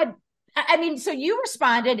 Todd? I mean, so you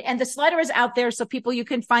responded, and this letter is out there, so you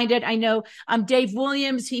can find it. I know Dave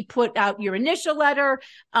Williams, he put out your initial letter,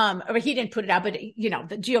 or he didn't put it out, but the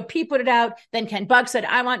GOP put it out. Then Ken Buck said,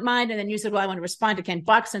 "I want mine," and then you said, "Well, I want to respond to Ken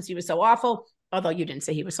Buck since he was so awful," although you didn't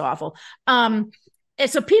say he was so awful. And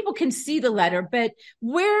so people can see the letter, but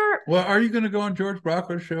where? Well, are you going to go on George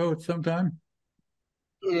Brockler's show at some time?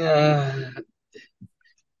 Yeah,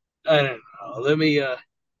 I don't know. Let me.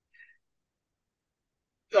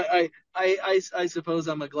 I suppose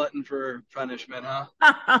I'm a glutton for punishment, huh?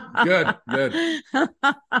 Good. Good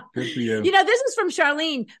for you. This is from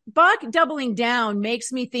Charlene. Buck doubling down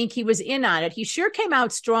makes me think he was in on it. He sure came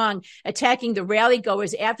out strong, attacking the rally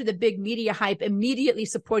goers after the big media hype, immediately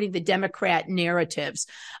supporting the Democrat narratives.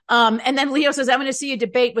 And then Leo says, "I want to see a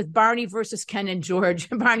debate with Barney versus Ken and George."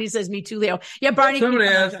 Barney says, "Me too, Leo." Yeah, Barney. Somebody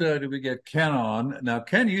asked, "Did we get Ken on?" Now,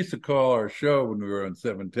 Ken used to call our show when we were on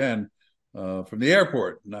 710. From the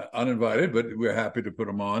airport, not uninvited, but we're happy to put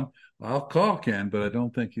him on. I'll call Ken, but I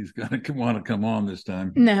don't think he's going to want to come on this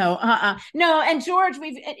time. No. And George,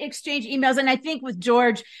 we've exchanged emails, and I think with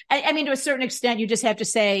George, I mean, to a certain extent, you just have to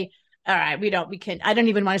say, all right, I don't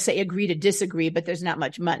even want to say agree to disagree, but there's not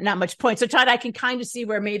much point. So Todd, I can kind of see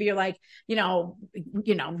where maybe you're like,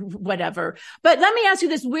 whatever. But let me ask you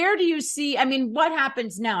this. Where do you see, I mean, what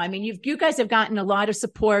happens now? I mean, you guys have gotten a lot of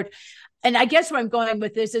support. And I guess where I'm going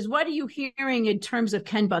with this is, what are you hearing in terms of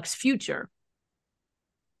Ken Buck's future?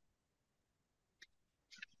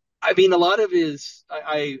 I mean, a lot of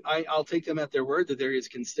I'll take them at their word that there is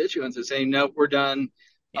constituents are saying, no, we're done.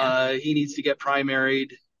 Yeah. He needs to get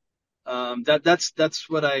primaried. That's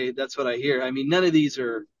what I hear. I mean, none of these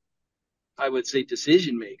are, I would say,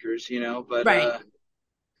 decision makers, but right.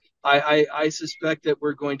 I suspect that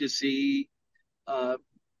we're going to see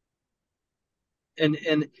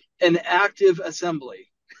an active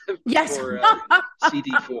assembly yes. for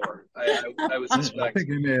CD4. I would suspect. I think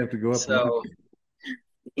we may have to go up. So,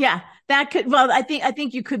 yeah, that could. Well, I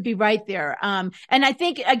think you could be right there. And I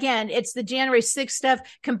think again, it's the January 6th stuff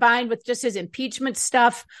combined with just his impeachment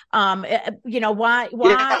stuff. Why?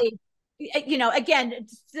 Yeah. Again,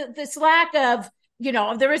 this lack of.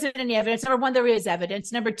 There isn't any evidence. Number one, there is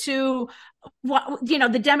evidence. Number two, why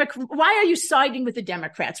are you siding with the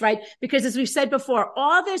Democrats, right? Because as we've said before,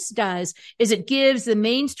 all this does is it gives the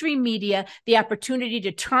mainstream media the opportunity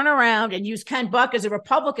to turn around and use Ken Buck as a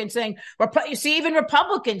Republican saying, you see, even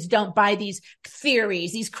Republicans don't buy these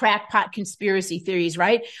theories, these crackpot conspiracy theories,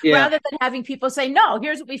 right? Yeah. Rather than having people say, no,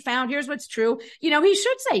 here's what we found, here's what's true. He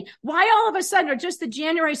should say, why all of a sudden are just the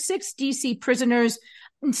January 6th DC prisoners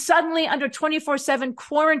suddenly under 24/7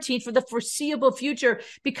 quarantine for the foreseeable future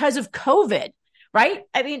because of COVID, right?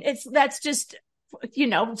 I mean, that's just,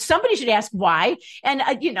 somebody should ask why. And,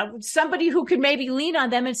 somebody who could maybe lean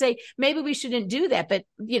on them and say, maybe we shouldn't do that. But,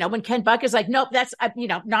 when Ken Buck is like, nope, that's,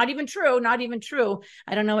 not even true.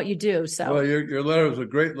 I don't know what you do. So, well, your letter was a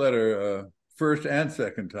great letter, first and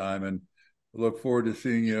second time. And I look forward to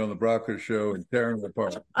seeing you on the Brockler show and tearing it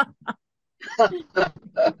apart.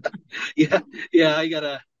 yeah, I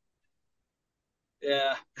gotta.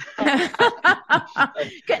 Yeah,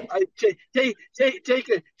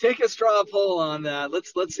 take a straw poll on that.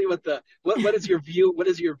 Let's see what is your view. What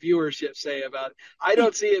does your viewership say about it? I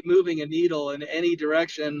don't see it moving a needle in any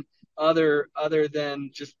direction other than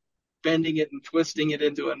just bending it and twisting it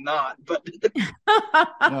into a knot. But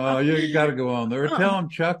no, you got to go on there. Tell him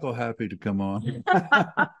Chuck will happy to come on.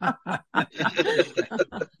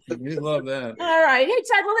 We love that. All right. Hey,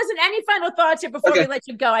 Todd, well, listen, any final thoughts here before we let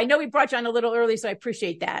you go? I know we brought you on a little early, so I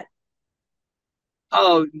appreciate that.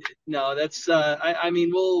 Oh, no, that's, I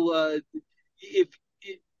mean, we'll, if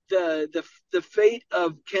the fate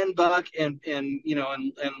of Ken Buck and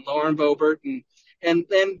Lauren Boebert and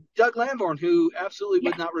Doug Lamborn, who absolutely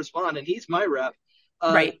would not respond, and he's my rep.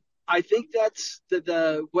 Right. I think that's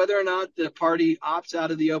the whether or not the party opts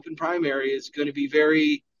out of the open primary is going to be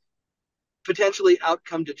very potentially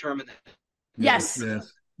outcome determinant. Yes,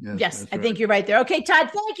 I think you're right there. Okay, Todd,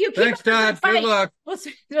 thank you. Thanks, Todd. Good luck.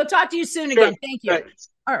 We'll talk to you soon again. Thank you. Right.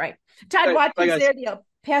 All right. Todd Watkins there, the El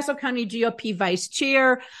Paso County GOP vice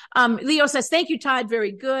chair. Leo says, thank you, Todd.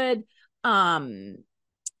 Very good. Barney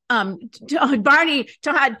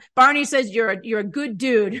says you're a good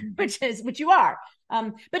dude, which you are.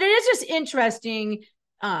 But it is just interesting.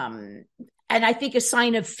 And I think a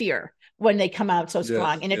sign of fear when they come out so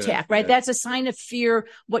strong and attack, right? That's a sign of fear,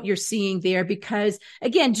 what you're seeing there, because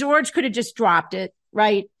again, George could have just dropped it,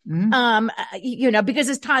 right? Mm-hmm. Because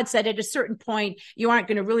as Todd said, at a certain point, you aren't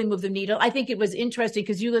going to really move the needle. I think it was interesting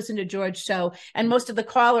because you listened to George's show and most of the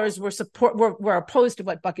callers were opposed to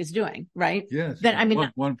what Buck is doing, right? Yes. Then, I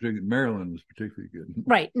mean, one particular, Maryland was particularly good.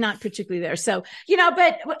 Right. Not particularly there. So,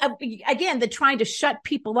 but again, the trying to shut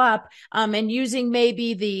people up and using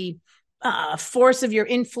maybe the force of your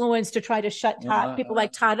influence to try to shut people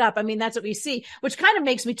like Todd up. I mean, that's what we see, which kind of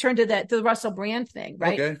makes me turn to the Russell Brand thing,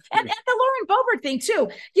 right? Okay. And the Lauren Boebert thing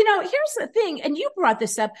too. Here's the thing, and you brought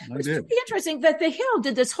this up. It's really interesting that The Hill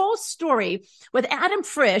did this whole story with Adam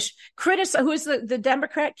Frisch, who's the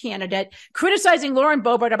Democrat candidate, criticizing Lauren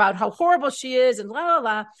Boebert about how horrible she is and la la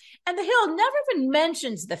la. And The Hill never even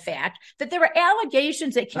mentions the fact that there were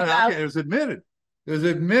allegations that came out. It was admitted.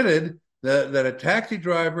 That a taxi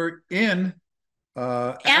driver in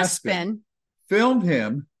Aspen filmed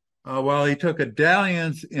him while he took a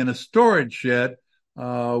dalliance in a storage shed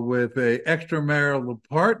with a extramarital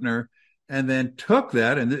partner, and then took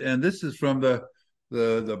that, and this is from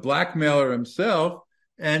the blackmailer himself,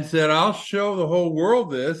 and said, "I'll show the whole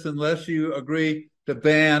world this unless you agree to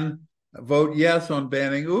vote yes on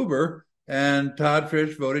banning Uber." And Todd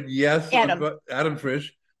Frisch voted yes. Adam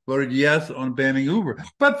Frisch voted yes on banning Uber.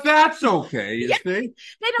 But that's okay, you see.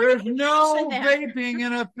 There's no vaping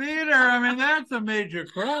in a theater. I mean, that's a major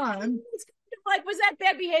crime. It's kind of like, was that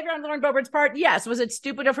bad behavior on Lauren Boebert's part? Yes. Was it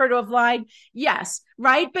stupid of her to have lied? Yes.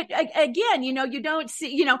 Right. But again, you don't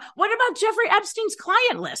see, what about Jeffrey Epstein's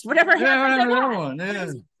client list? Whatever happened to that one. Yeah.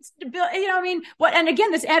 And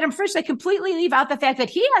again, this Adam Frisch, they completely leave out the fact that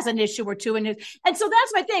he has an issue or two. And so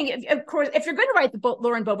that's my thing. Of course, if you're going to write the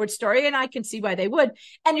Lauren Boebert story, and I can see why they would,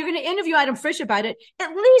 and you're going to interview Adam Frisch about it, at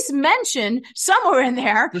least mention somewhere in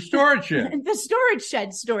there the storage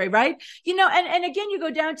shed, story, right? And again, you go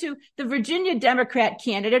down to the Virginia Democrat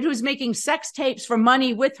candidate who's making sex tapes for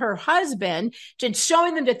money with her husband and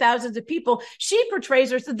showing them to thousands of people. She portrays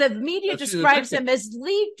her, so the media describes them as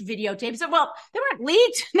leaked videotapes. Well, they weren't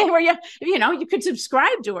leaked. They were, you could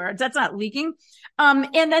subscribe to her. That's not leaking.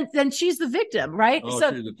 And then she's the victim, right? Oh,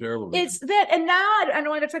 so she's a terrible victim. It's that. And now I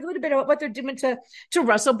want to talk a little bit about what they're doing to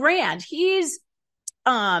Russell Brand. He's,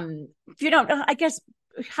 I guess,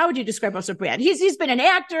 how would you describe Russell Brand? He's been an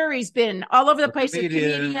actor. He's been all over the place. A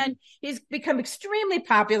comedian. He's become extremely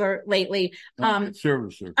popular lately in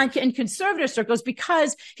conservative circles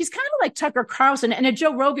because he's kind of like Tucker Carlson and a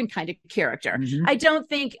Joe Rogan kind of character. Mm-hmm. I don't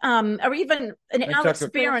think, or even an Alex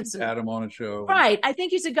Berenson. Had him on a show. Right. I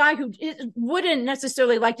think he's a guy who wouldn't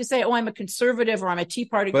necessarily like to say, "Oh, I'm a conservative," or "I'm a Tea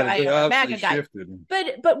Party guy," or "a MAGA guy."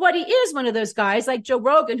 But what he is, one of those guys like Joe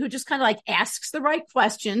Rogan, who just kind of like asks the right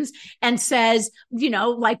questions and says,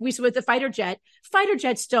 like we saw with the fighter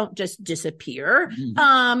jets don't just disappear.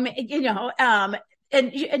 Mm-hmm.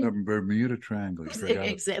 And Bermuda Triangle.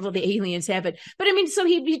 Well, the aliens have it, but I mean, so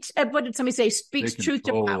he what did somebody say? Speaks truth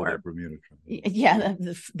to power. Yeah,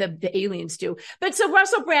 the aliens do. But so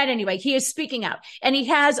Russell Brand, anyway, he is speaking out, and he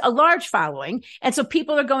has a large following, and so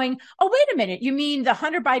people are going, "Oh, wait a minute, you mean the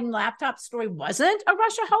Hunter Biden laptop story wasn't a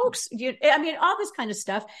Russia hoax?" All this kind of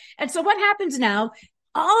stuff. And so what happens now?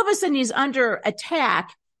 All of a sudden, he's under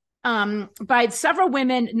attack by several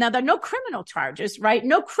women. Now, there are no criminal charges, right?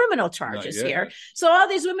 No criminal charges here. So all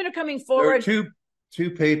these women are coming forward. There are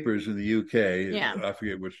two papers in the UK, I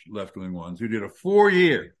forget which left-wing ones, who did a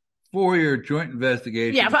 4-year 4-year joint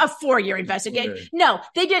investigation. Yeah, a 4-year investigation. Okay. No,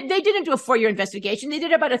 they didn't do a 4-year investigation. They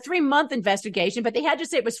did about a 3-month investigation, but they had to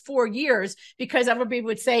say it was 4 years because everybody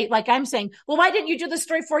would say, like I'm saying, well, why didn't you do this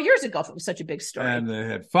story 4 years ago if it was such a big story? And they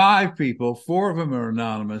had 5 people. 4 of them are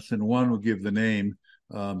anonymous, and one will give the name,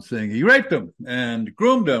 saying he raped them and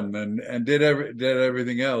groomed them and did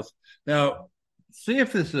everything else. Now, see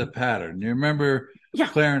if this is a pattern. You remember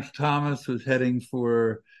Clarence Thomas was heading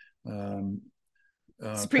for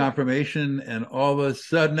confirmation, and all of a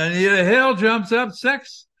sudden Anita Hill jumps up,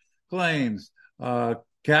 sex claims.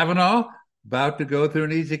 Kavanaugh about to go through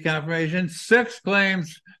an easy confirmation, sex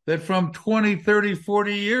claims that from 20, 30,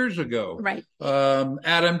 40 years ago. Right.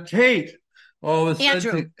 Adam Tate, all of a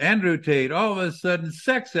sudden, Andrew Tate, all of a sudden,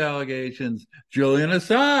 sex allegations. Julian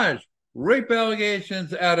Assange, rape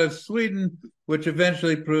allegations out of Sweden, which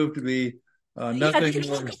eventually proved to be nothing.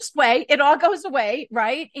 It all goes away,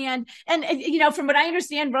 right? And from what I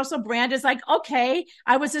understand, Russell Brand is like, okay,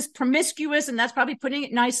 I was this promiscuous, and that's probably putting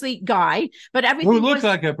it nicely, guy. But everything who looks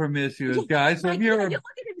like a promiscuous guy. So if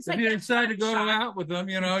you decide to go out with them,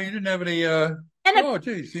 you didn't have any.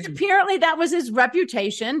 Apparently that was his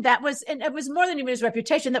reputation. And it was more than even his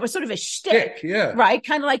reputation. That was sort of a shtick, yeah. Right?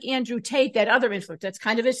 Kind of like Andrew Tate, that other influence. That's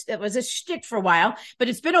kind of it was a shtick for a while, but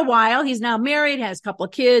it's been a while. He's now married, has a couple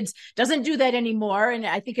of kids, doesn't do that anymore. And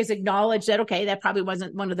I think has acknowledged that, okay, that probably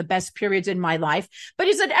wasn't one of the best periods in my life, but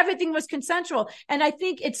he said everything was consensual. And I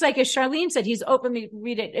think it's like, as Charlene said, he's openly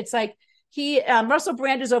read it. It's like, Russell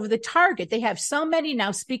Brand is over the target. They have so many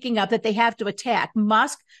now speaking up that they have to attack.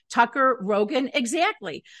 Musk, Tucker, Rogan.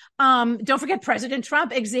 Exactly. Don't forget President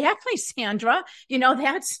Trump. Exactly, Sandra.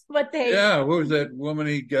 That's what they. Yeah. What was that woman?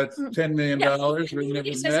 He got $10 million.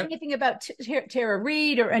 He says anything about Tara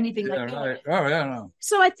Reid or anything like that. Right. Oh, yeah, no.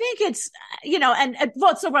 So I think it's,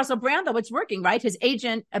 so Russell Brand, though, it's working, right? His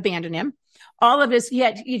agent abandoned him. All of his,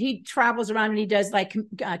 he travels around and he does like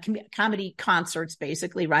comedy concerts,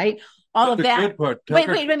 basically, right? All of that. Wait.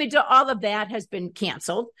 All of that has been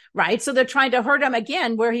canceled, right? So they're trying to hurt him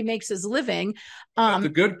again where he makes his living.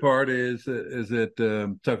 The good part is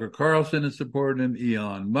that Tucker Carlson has supported him.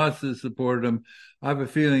 Elon Musk has supported him. I have a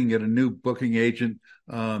feeling get a new booking agent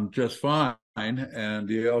just fine. And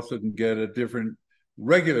he also can get a different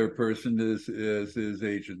regular person as his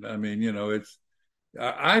agent. I mean,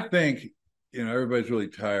 I think, everybody's really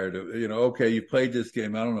tired of, okay, you played this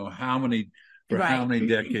game. I don't know how many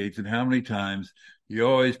decades and how many times. You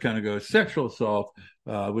always kind of go sexual assault,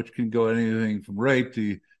 which can go anything from rape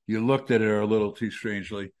to you looked at it a little too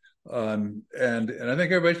strangely. And I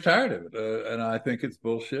think everybody's tired of it. And I think it's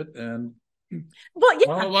bullshit. And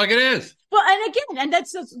like it is. Well, and again,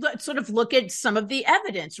 let's sort of look at some of the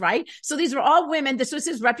evidence, right? So these were all women. This was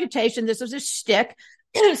his reputation. This was his shtick.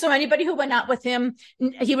 So anybody who went out with him,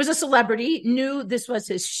 he was a celebrity, knew this was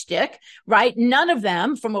his shtick, right? None of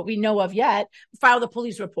them, from what we know of yet, filed a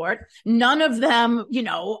police report. None of them,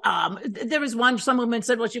 there was some woman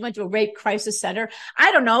said, well, she went to a rape crisis center.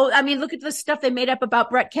 I don't know. I mean, look at the stuff they made up about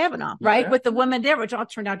Brett Kavanaugh, right? Yeah. With the woman there, which all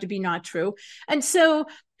turned out to be not true. And so,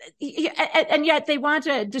 and yet they want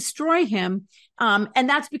to destroy him. And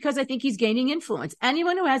that's because I think he's gaining influence.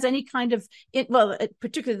 Anyone who has any kind of,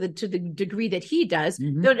 particularly to the degree that he does,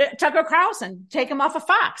 Tucker Carlson, take him off of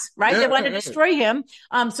Fox, right? They want to destroy him.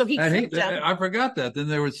 So I forgot that. Then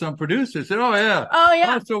there was some producer said, oh yeah,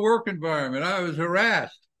 that's the work environment. I was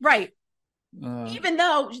harassed. Right. Even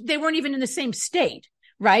though they weren't even in the same state.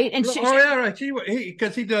 Right. And right.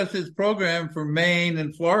 Because he does his program from Maine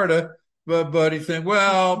and Florida. But he's saying,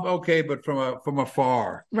 well, okay, but from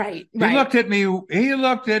afar. Right. He looked at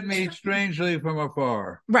me strangely from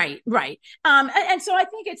afar. Right. And so I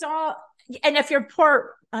think it's all, and if you're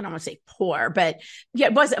poor, I don't want to say poor, but yeah,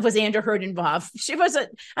 was Amber Heard involved? She was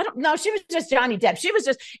just Johnny Depp. She was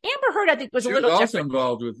just, Amber Heard, I think, was a little different. She was also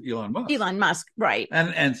involved with Elon Musk. Right.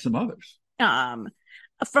 And some others.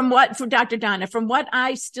 From Dr. Donna, from what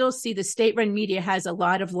I still see, the state-run media has a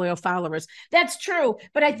lot of loyal followers. That's true,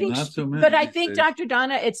 but I think, Dr.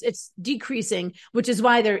 Donna, it's decreasing, which is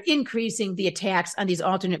why they're increasing the attacks on these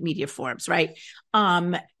alternate media forms, right?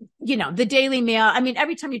 The Daily Mail. I mean,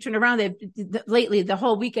 every time you turn around, lately the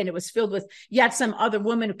whole weekend it was filled with yet some other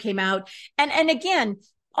woman who came out, and again.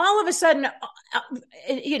 All of a sudden,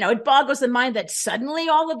 it boggles the mind that suddenly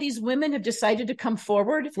all of these women have decided to come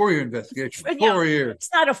forward. 4-year investigation. 4 years. It's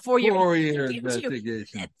not a 4-year. 4-year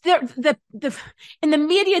investigation. In the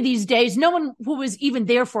media these days, no one who was even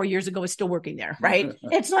there 4 years ago is still working there, right?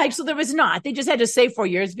 It's like, so there was not. They just had to say 4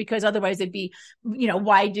 years because otherwise it'd be,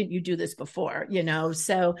 why didn't you do this before?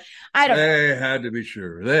 So I don't know. They had to be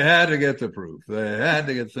sure. They had to get the proof. They had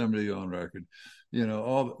to get somebody on record.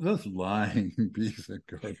 all this lying piece of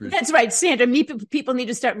garbage. That's right, Sandra. People need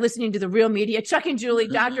to start listening to the real media. Chuck and Julie,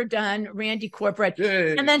 Dr. Dunn, Randy Corporate.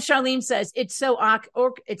 Yay. And then Charlene says, it's so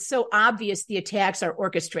obvious the attacks are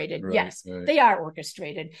orchestrated. Right, yes, right. They are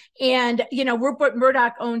orchestrated. And, Rupert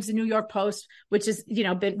Murdoch owns the New York Post, which has,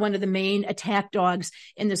 been one of the main attack dogs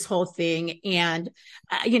in this whole thing. And,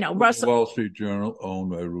 Russell. Wall Street Journal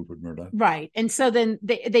owned by Rupert Murdoch. Right. And so then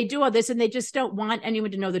they do all this and they just don't want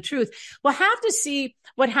anyone to know the truth. We'll have to see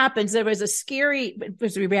what happens. There was a scary,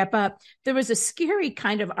 as we wrap up, there was a scary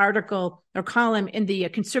kind of article or column in the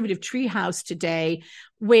Conservative Treehouse today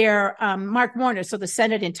where Mark Warner, so the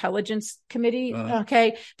Senate Intelligence Committee,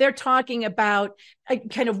 they're talking about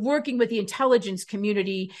kind of working with the intelligence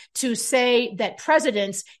community to say that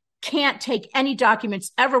presidents can't take any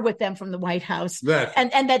documents ever with them from the White House,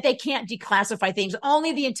 and that they can't declassify things.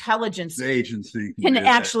 Only the intelligence agency can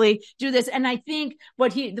actually do this. And I think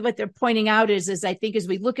what they're pointing out is I think as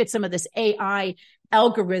we look at some of this AI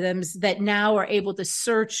algorithms that now are able to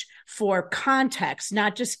search for context,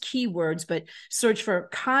 not just keywords, but search for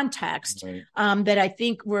context, right. That I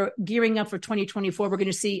think we're gearing up for 2024. We're going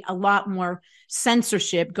to see a lot more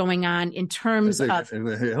censorship going on in terms of.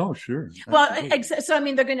 Oh, sure. Well, so I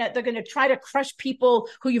mean, they're gonna try to crush people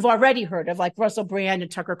who you've already heard of, like Russell Brand and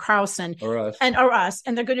Tucker Carlson, or us,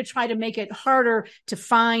 and they're going to try to make it harder to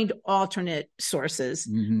find alternate sources,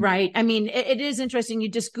 right? I mean, it is interesting. You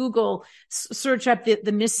just Google, search up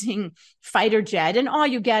the missing fighter jet, and all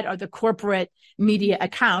you get are the corporate media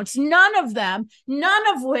accounts. None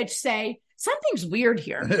of which say something's weird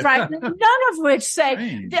here, right? None of which say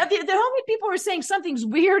the only people who are saying something's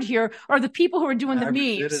weird here are the people who are doing the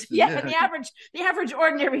memes. The average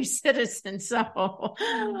ordinary citizen. So,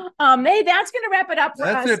 hey, that's going to wrap it up for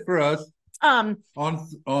us. That's it for us. On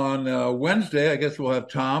Wednesday, I guess we'll have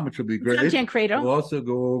Tom, which will be great. Tom Tancredo. We'll also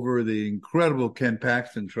go over the incredible Ken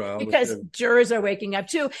Paxton trial. Because jurors are waking up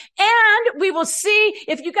too. And we will see,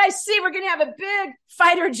 if you guys see, we're going to have a big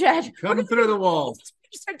fighter jet. Coming through the walls.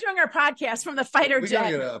 Start doing our podcast from the fighter jet.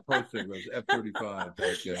 We gotta get a posting with F-35.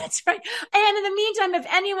 That's right. And in the meantime, if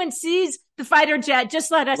anyone sees the fighter jet,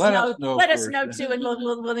 just let us know. Let us know too, and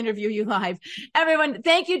we'll interview you live. Everyone,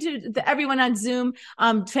 thank you to everyone on Zoom.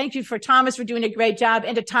 Thank you for Thomas for doing a great job,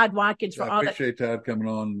 and to Todd Watkins for all that. I appreciate Todd coming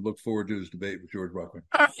on. Look forward to his debate with George Buckley.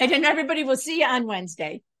 All right, and everybody, will see you on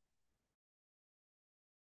Wednesday.